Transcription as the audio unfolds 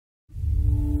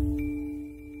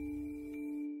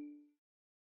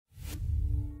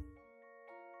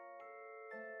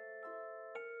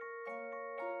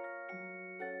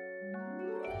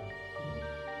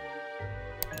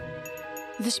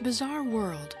This bizarre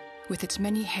world, with its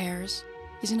many hairs,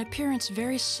 is in appearance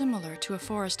very similar to a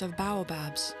forest of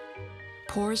baobabs.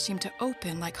 Pores seem to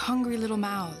open like hungry little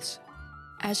mouths.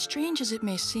 As strange as it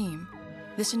may seem,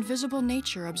 this invisible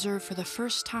nature observed for the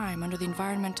first time under the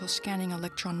environmental scanning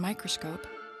electron microscope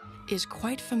is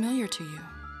quite familiar to you.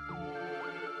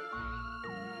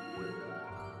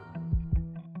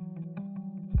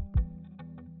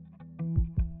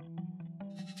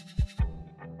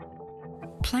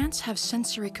 Plants have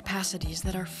sensory capacities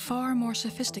that are far more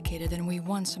sophisticated than we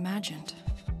once imagined.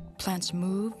 Plants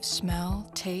move,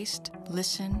 smell, taste,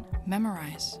 listen,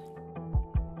 memorize.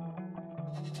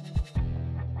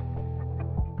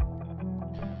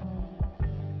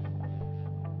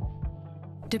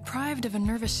 Deprived of a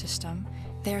nervous system,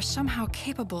 they are somehow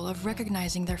capable of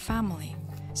recognizing their family,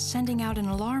 sending out an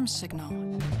alarm signal,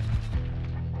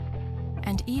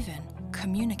 and even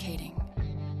communicating.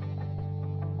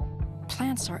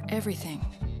 Plants are everything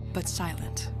but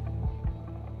silent.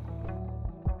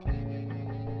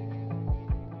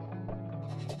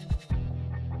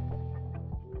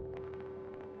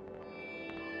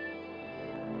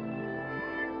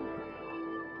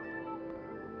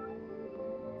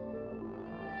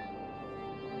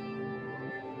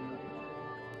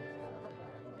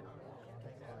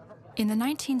 In the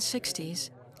 1960s,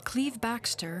 Cleve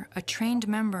Baxter, a trained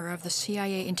member of the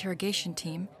CIA interrogation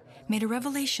team, made a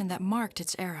revelation that marked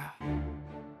its era.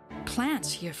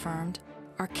 Plants, he affirmed,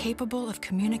 are capable of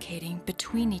communicating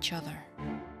between each other.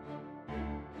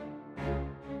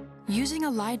 Using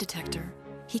a lie detector,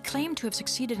 he claimed to have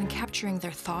succeeded in capturing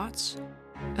their thoughts,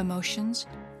 emotions,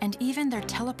 and even their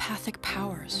telepathic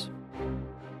powers.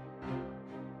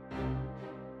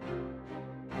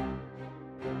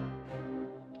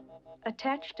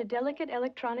 Attached to delicate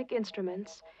electronic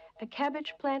instruments, a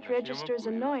cabbage plant registers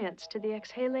annoyance to the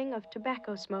exhaling of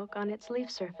tobacco smoke on its leaf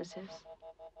surfaces.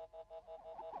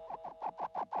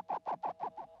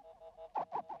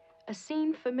 A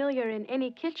scene familiar in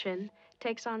any kitchen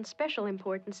takes on special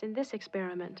importance in this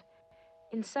experiment.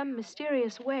 In some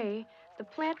mysterious way, the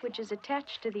plant which is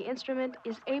attached to the instrument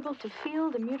is able to feel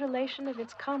the mutilation of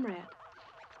its comrade.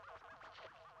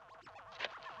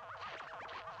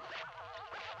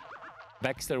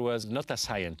 Baxter was not a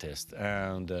scientist,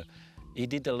 and he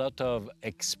did a lot of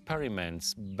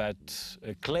experiments, but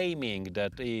claiming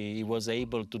that he was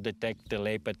able to detect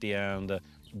telepathy and a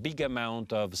big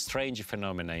amount of strange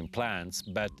phenomena in plants.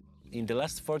 But in the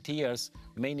last 40 years,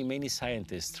 many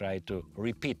scientists tried to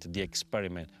repeat the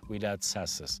experiment without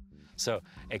success. So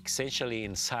essentially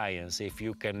in science, if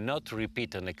you cannot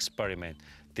repeat an experiment,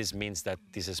 this means that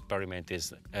this experiment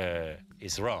is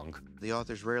wrong. The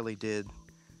authors rarely did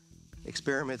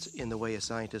experiments in the way a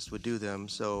scientist would do them,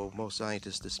 so most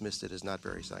scientists dismissed it as not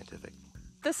very scientific.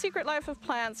 The Secret Life of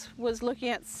Plants was looking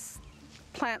at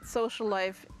plant social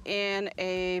life in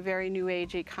a very New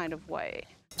Agey kind of way.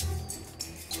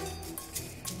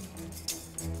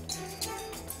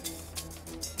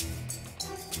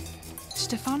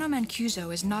 Stefano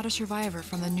Mancuso is not a survivor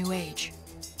from the New Age.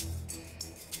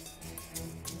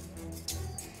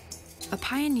 A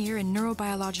pioneer in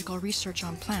neurobiological research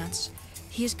on plants,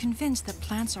 he is convinced that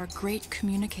plants are great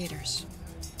communicators.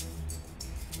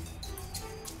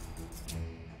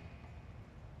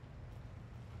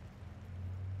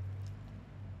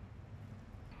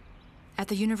 At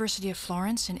the University of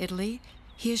Florence in Italy,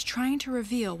 he is trying to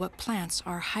reveal what plants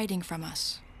are hiding from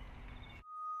us.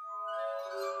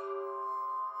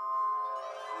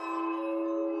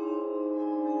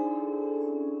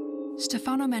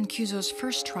 Stefano Mancuso's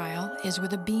first trial is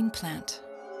with a bean plant.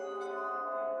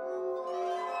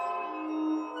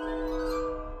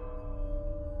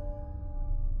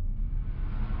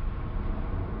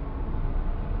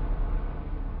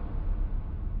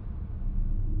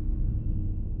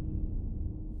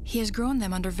 He has grown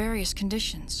them under various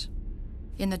conditions.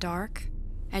 In the dark,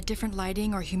 at different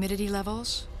lighting or humidity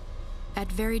levels, at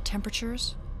varied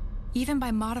temperatures, even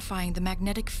by modifying the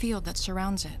magnetic field that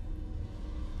surrounds it.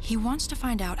 He wants to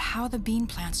find out how the bean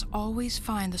plants always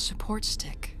find the support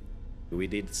stick. We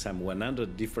did some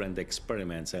 100 different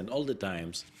experiments, and all the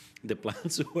times the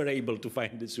plants were able to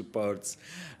find the supports.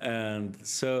 And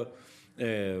so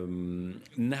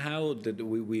now that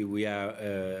we are,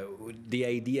 the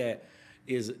idea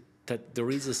is that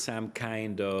there is some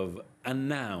kind of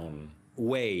unknown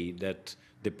way that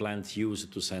the plants use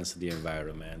to sense the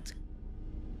environment.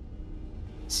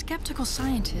 Skeptical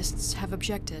scientists have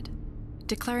objected,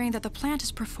 declaring that the plant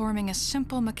is performing a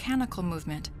simple mechanical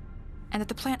movement and that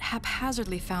the plant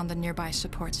haphazardly found the nearby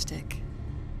support stick.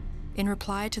 In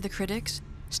reply to the critics,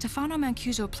 Stefano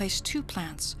Mancuso placed two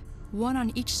plants, one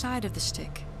on each side of the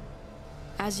stick.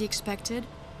 As he expected,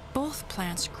 both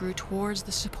plants grew towards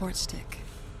the support stick.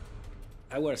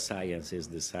 Our science is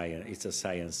it's a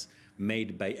science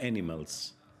made by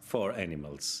animals, for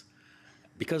animals.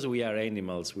 Because we are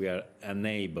animals, we are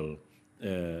unable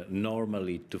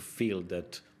normally to feel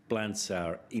that plants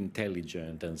are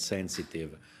intelligent and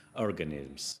sensitive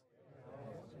organisms.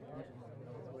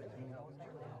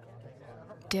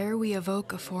 Dare we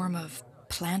evoke a form of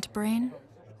plant brain?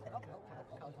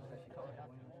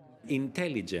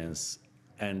 Intelligence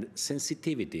and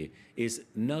sensitivity is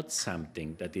not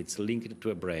something that it's linked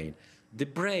to a brain. The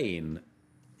brain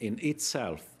in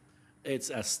itself,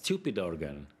 it's a stupid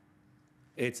organ.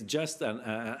 It's just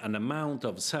an amount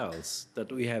of cells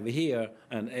that we have here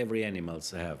and every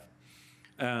animals have.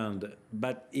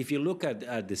 But if you look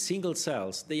at the single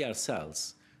cells, they are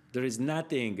cells. There is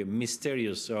nothing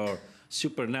mysterious or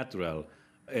supernatural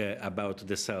about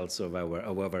the cells of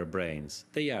our brains.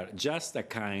 They are just a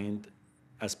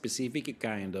specific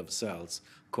kind of cells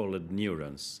called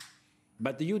neurons.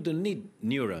 But you don't need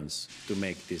neurons to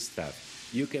make this stuff.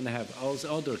 You can have all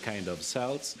other kind of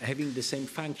cells having the same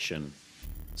function.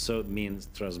 So it means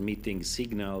transmitting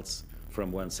signals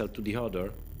from one cell to the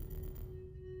other.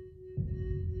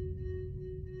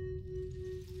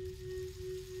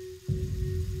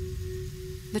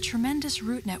 The tremendous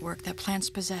root network that plants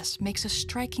possess makes a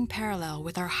striking parallel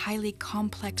with our highly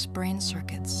complex brain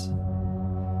circuits.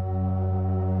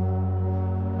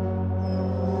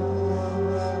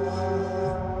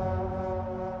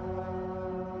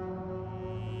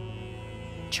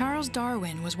 Charles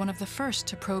Darwin was one of the first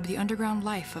to probe the underground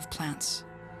life of plants.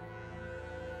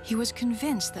 He was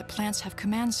convinced that plants have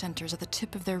command centers at the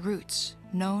tip of their roots,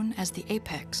 known as the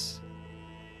apex.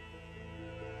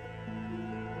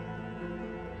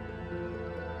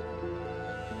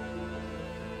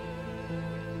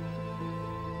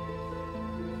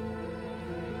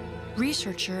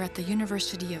 Researcher at the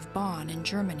University of Bonn in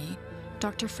Germany,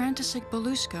 Dr. František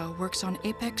Belusko works on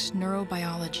apex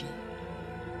neurobiology.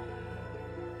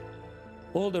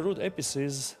 All the root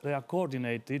apices, they are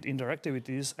coordinated in their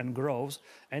activities and growth,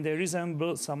 and they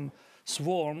resemble some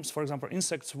swarms, for example,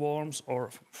 insect swarms or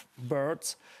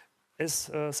birds.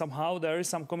 Somehow there is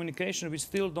some communication. We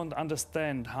still don't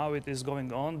understand how it is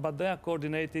going on, but they are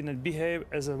coordinated and behave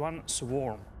as one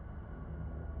swarm.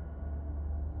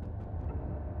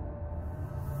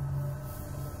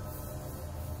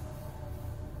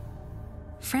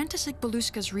 František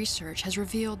Beluska's research has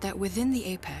revealed that within the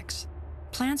apex,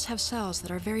 plants have cells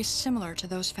that are very similar to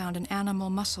those found in animal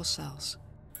muscle cells.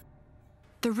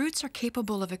 The roots are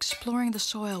capable of exploring the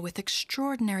soil with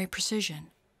extraordinary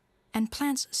precision, and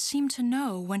plants seem to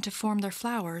know when to form their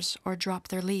flowers or drop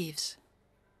their leaves.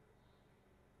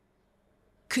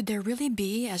 Could there really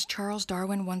be, as Charles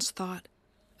Darwin once thought,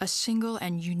 a single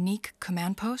and unique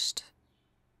command post?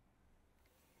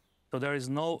 So there is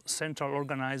no central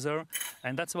organizer,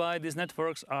 and that's why these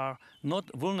networks are not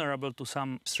vulnerable to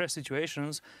some stress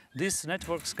situations. These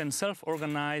networks can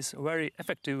self-organize very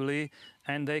effectively,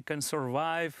 and they can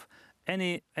survive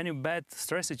any bad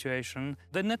stress situation.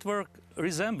 The network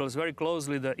resembles very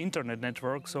closely the internet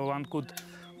network, so one could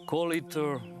call it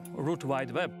root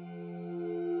wide web.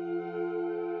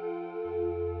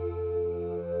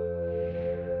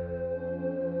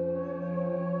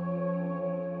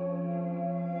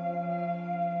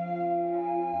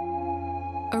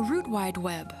 A root wide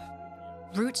web,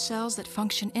 root cells that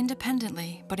function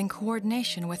independently but in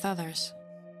coordination with others.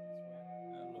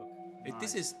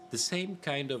 This is the same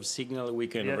kind of signal we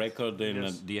can record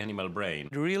in the animal brain.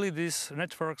 Really, these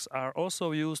networks are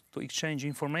also used to exchange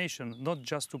information, not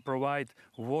just to provide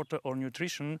water or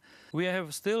nutrition. We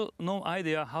have still no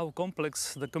idea how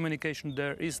complex the communication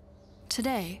there is.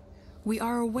 Today, we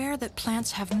are aware that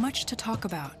plants have much to talk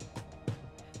about,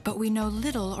 but we know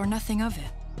little or nothing of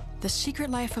it. The secret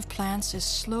life of plants is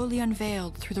slowly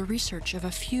unveiled through the research of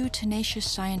a few tenacious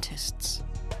scientists.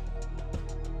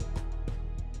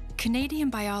 Canadian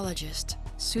biologist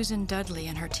Susan Dudley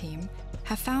and her team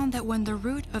have found that when the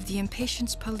root of the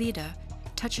Impatiens pallida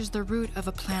touches the root of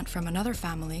a plant from another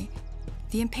family,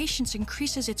 the impatiens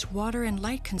increases its water and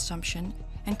light consumption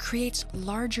and creates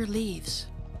larger leaves.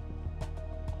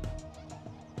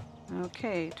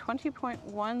 Okay,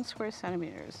 20.1 square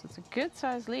centimeters. It's a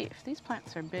good-sized leaf. These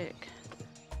plants are big.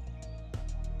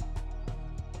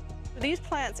 These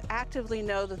plants actively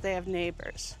know that they have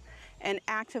neighbors and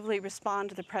actively respond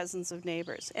to the presence of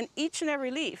neighbors. And each and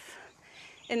every leaf,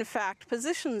 in fact,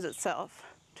 positions itself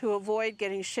to avoid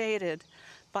getting shaded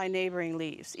by neighboring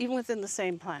leaves, even within the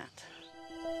same plant.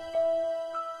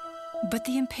 But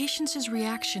the impatiens'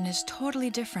 reaction is totally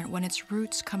different when its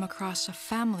roots come across a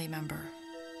family member.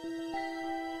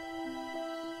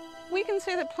 We can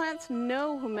say that plants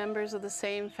know who members of the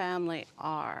same family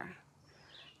are,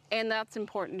 and that's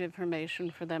important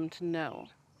information for them to know.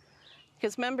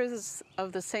 Because members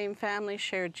of the same family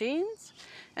share genes,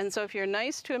 and so if you're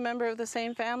nice to a member of the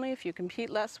same family, if you compete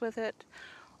less with it,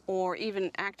 or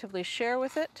even actively share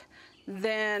with it,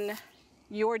 then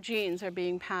your genes are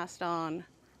being passed on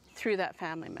through that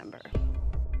family member.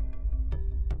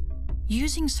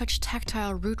 Using such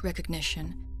tactile root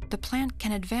recognition, the plant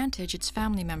can advantage its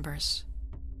family members.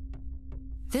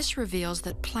 This reveals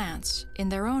that plants, in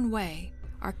their own way,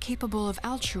 are capable of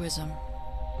altruism.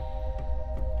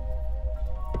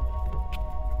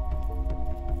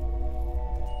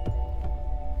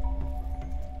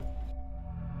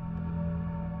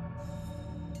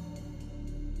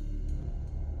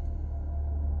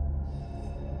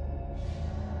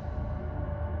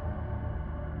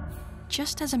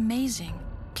 Just as amazing,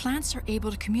 plants are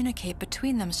able to communicate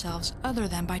between themselves other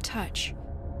than by touch,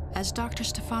 as Dr.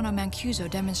 Stefano Mancuso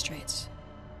demonstrates.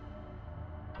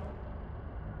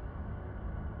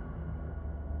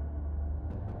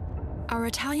 Our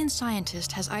Italian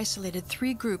scientist has isolated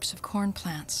 3 groups of corn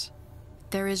plants.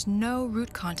 There is no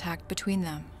root contact between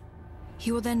them.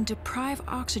 He will then deprive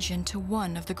oxygen to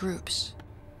one of the groups.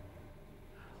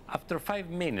 After 5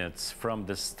 minutes from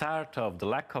the start of the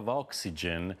lack of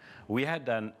oxygen, we had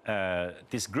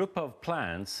this group of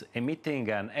plants emitting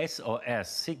an SOS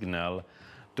signal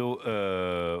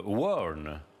to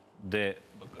warn the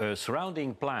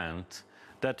surrounding plant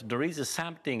that there is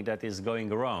something that is going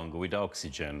wrong with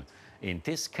oxygen. In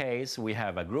this case, we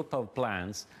have a group of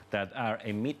plants that are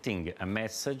emitting a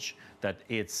message that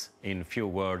it's, in few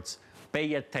words,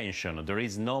 pay attention, there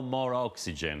is no more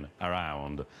oxygen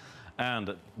around.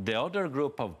 And the other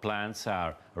group of plants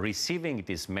are receiving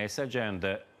this message,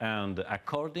 and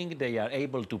accordingly, they are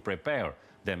able to prepare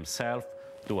themselves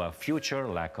to a future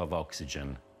lack of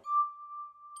oxygen.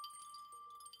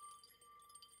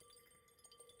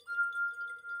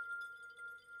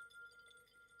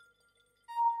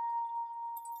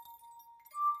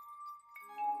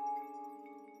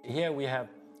 Here we have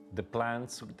the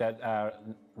plants that are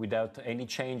without any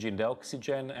change in the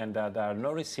oxygen and that are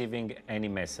not receiving any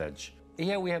message.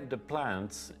 Here we have the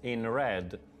plants in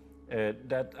red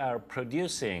that are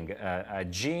producing a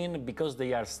gene because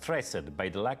they are stressed by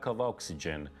the lack of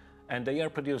oxygen, and they are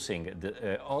producing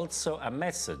also a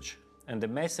message, and the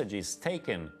message is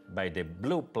taken by the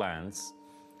blue plants.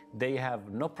 They have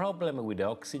no problem with the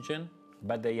oxygen,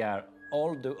 but they are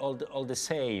all the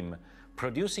same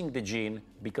producing the gene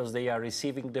because they are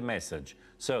receiving the message.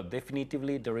 So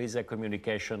definitively there is a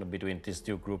communication between these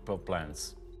 2 groups of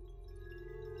plants.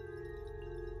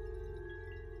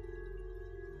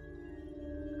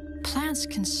 Plants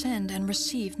can send and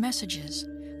receive messages,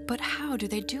 but how do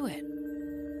they do it?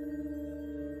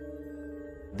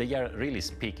 They are really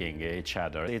speaking each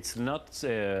other. It's not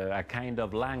a kind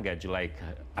of language like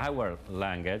our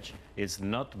language. It's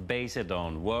not based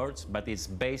on words, but it's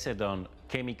based on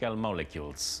chemical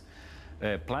molecules.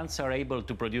 Plants are able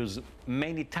to produce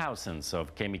many thousands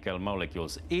of chemical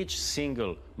molecules. Each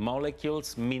single molecule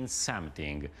means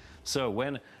something. So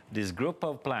when this group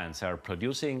of plants are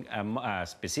producing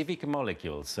specific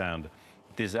molecules and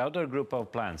this other group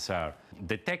of plants are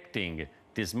detecting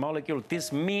this molecule,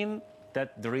 this means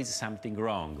that there is something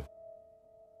wrong.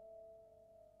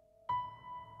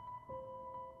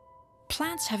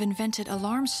 Plants have invented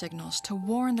alarm signals to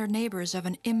warn their neighbors of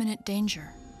an imminent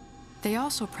danger. They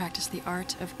also practice the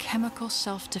art of chemical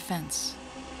self-defense.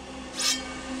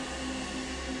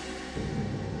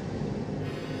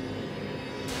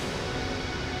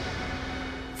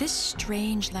 This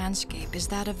strange landscape is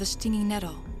that of the stinging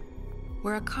nettle,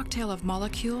 where a cocktail of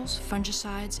molecules,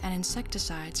 fungicides, and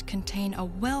insecticides contain a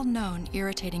well-known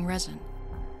irritating resin.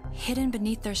 Hidden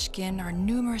beneath their skin are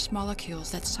numerous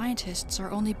molecules that scientists are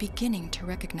only beginning to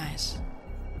recognize.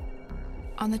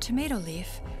 On the tomato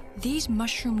leaf, these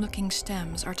mushroom-looking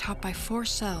stems are topped by 4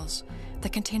 cells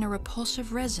that contain a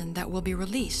repulsive resin that will be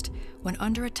released when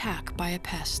under attack by a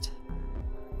pest.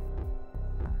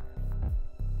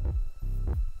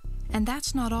 And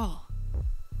that's not all.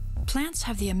 Plants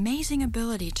have the amazing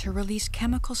ability to release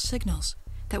chemical signals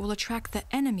that will attract the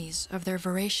enemies of their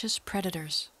voracious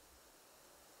predators.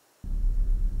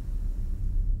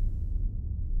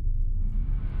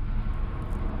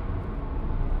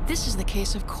 This is the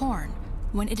case of corn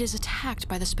when it is attacked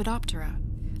by the Spodoptera,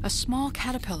 a small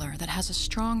caterpillar that has a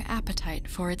strong appetite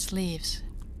for its leaves.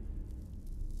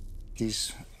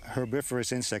 These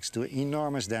herbivorous insects do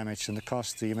enormous damage, and it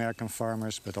costs the American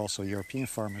farmers, but also European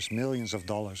farmers, millions of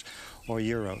dollars or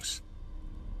euros.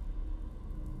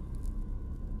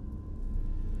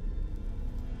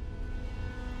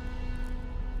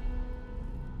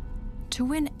 To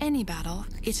win any battle,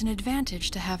 it's an advantage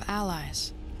to have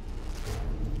allies.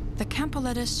 The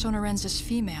Campholetus sonorensis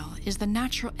female is the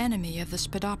natural enemy of the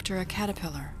Spodoptera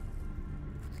caterpillar.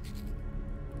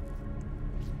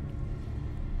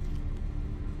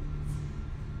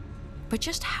 But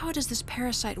just how does this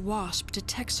parasite wasp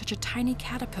detect such a tiny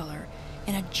caterpillar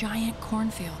in a giant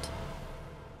cornfield?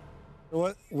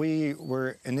 What we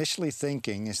were initially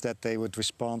thinking is that they would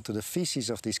respond to the feces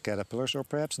of these caterpillars or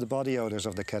perhaps the body odors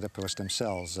of the caterpillars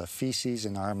themselves. Feces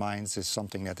in our minds is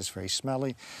something that is very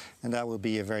smelly, and that would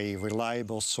be a very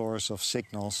reliable source of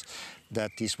signals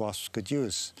that these wasps could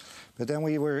use. But then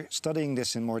we were studying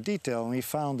this in more detail, and we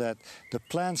found that the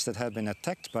plants that had been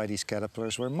attacked by these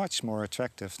caterpillars were much more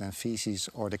attractive than feces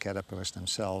or the caterpillars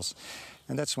themselves.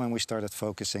 And that's when we started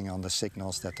focusing on the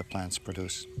signals that the plants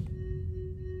produce.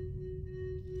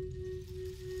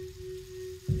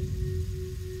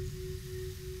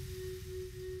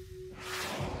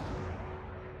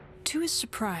 To his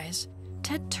surprise,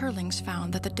 Ted Turlings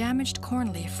found that the damaged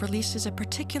corn leaf releases a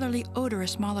particularly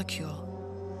odorous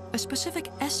molecule, a specific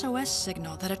SOS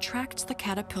signal that attracts the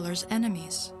caterpillar's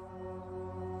enemies.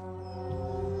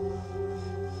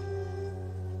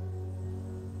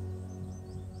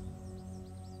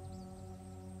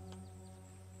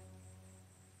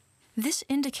 This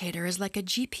indicator is like a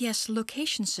GPS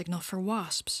location signal for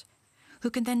wasps, who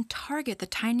can then target the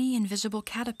tiny invisible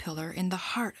caterpillar in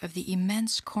the heart of the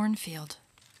immense cornfield.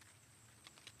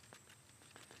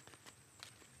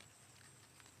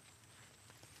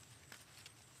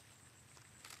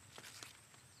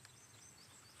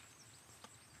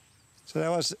 So that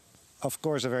was, of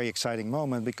course, a very exciting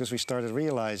moment because we started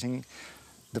realizing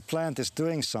the plant is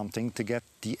doing something to get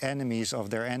the enemies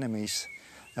of their enemies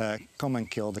come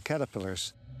and kill the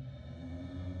caterpillars.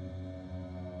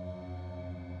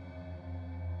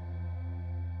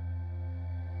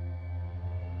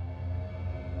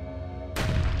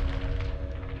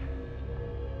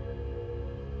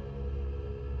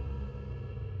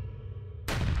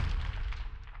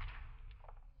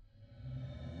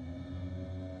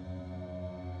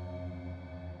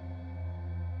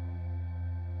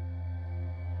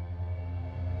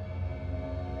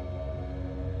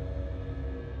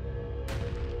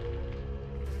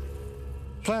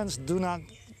 Plants do not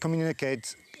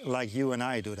communicate like you and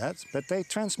I do that, but they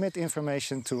transmit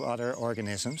information to other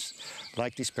organisms,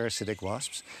 like these parasitic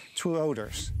wasps, through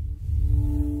odors.